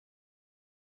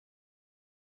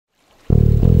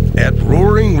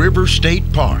Roaring River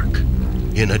State Park,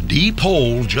 in a deep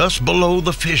hole just below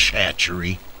the fish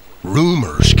hatchery,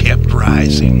 rumors kept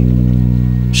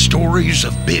rising. Stories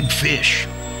of big fish,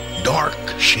 dark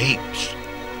shapes,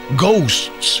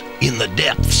 ghosts in the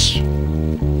depths.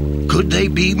 Could they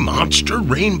be monster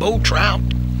rainbow trout?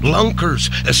 Lunkers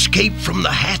escaped from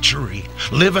the hatchery,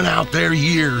 living out their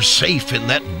years safe in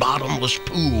that bottomless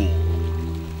pool.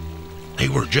 They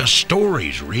were just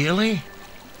stories, really.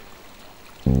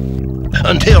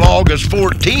 Until August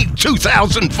 14th,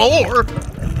 2004.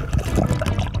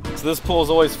 So this pool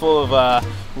is always full of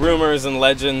rumors and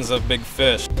legends of big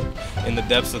fish. In the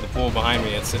depths of the pool behind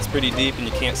me, it's pretty deep and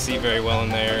you can't see very well in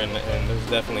there, and there's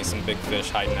definitely some big fish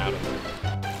hiding out in there.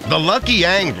 The lucky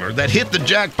angler that hit the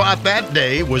jackpot that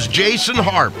day was Jason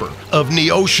Harper of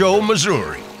Neosho,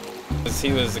 Missouri.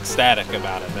 He was ecstatic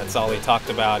about it. That's all he talked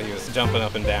about. He was jumping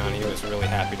up and down. He was really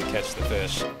happy to catch the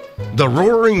fish. The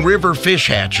Roaring River Fish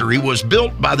Hatchery was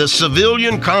built by the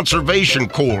Civilian Conservation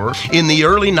Corps in the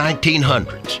early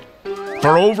 1900s.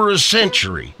 For over a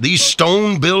century, these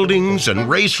stone buildings and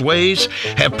raceways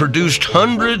have produced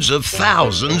hundreds of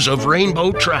thousands of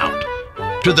rainbow trout,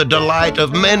 to the delight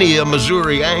of many a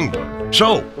Missouri angler.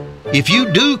 So, if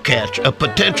you do catch a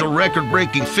potential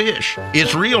record-breaking fish,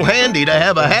 it's real handy to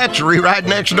have a hatchery right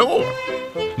next door.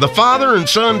 The father and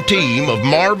son team of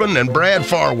Marvin and Brad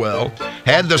Farwell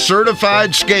had the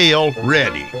certified scale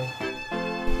ready.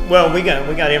 Well, we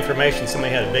got information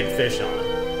somebody had a big fish on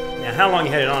it. Now, how long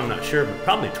he had it on, I'm not sure, but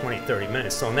probably 20, 30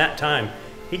 minutes. So in that time,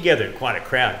 he gathered quite a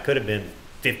crowd. It could have been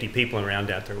 50 people around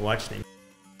out there watching him.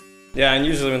 Yeah, and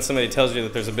usually when somebody tells you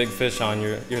that there's a big fish on,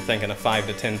 you're thinking a 5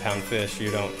 to 10 pound fish.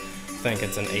 You don't think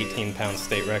it's an 18-pound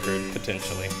state record,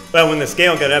 potentially. Well, when the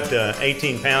scale got up to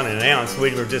 18 pound and an ounce,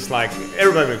 we were just like,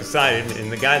 everybody was excited,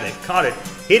 and the guy that caught it,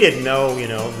 he didn't know,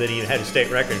 that he had a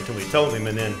state record until we told him,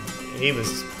 and then he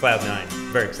was cloud nine,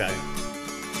 very excited.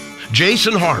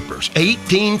 Jason Harper's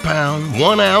 18-pound,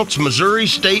 1-ounce Missouri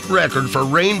state record for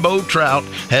rainbow trout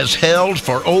has held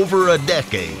for over a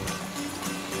decade.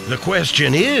 The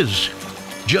question is,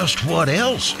 just what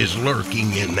else is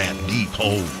lurking in that deep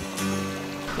hole?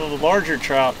 Well, the larger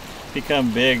trout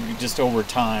become big just over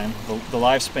time. The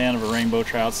lifespan of a rainbow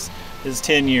trout is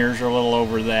 10 years or a little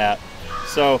over that.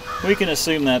 So we can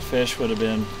assume that fish would have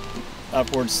been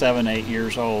upwards 7, 8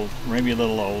 years old, maybe a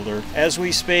little older. As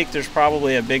we speak, there's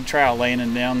probably a big trout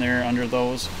laying down there under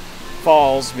those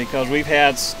falls, because we've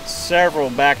had several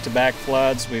back-to-back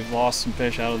floods. We've lost some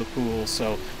fish out of the pool,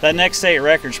 so that next state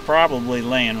record's probably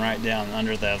laying right down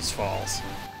under those falls.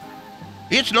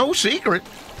 It's no secret.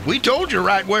 We told you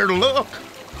right where to look.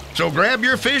 So grab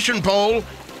your fishing pole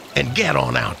and get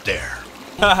on out there.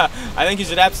 I think you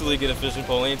should absolutely get a fishing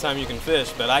pole anytime you can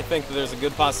fish, but I think that there's a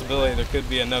good possibility there could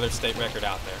be another state record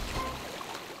out there.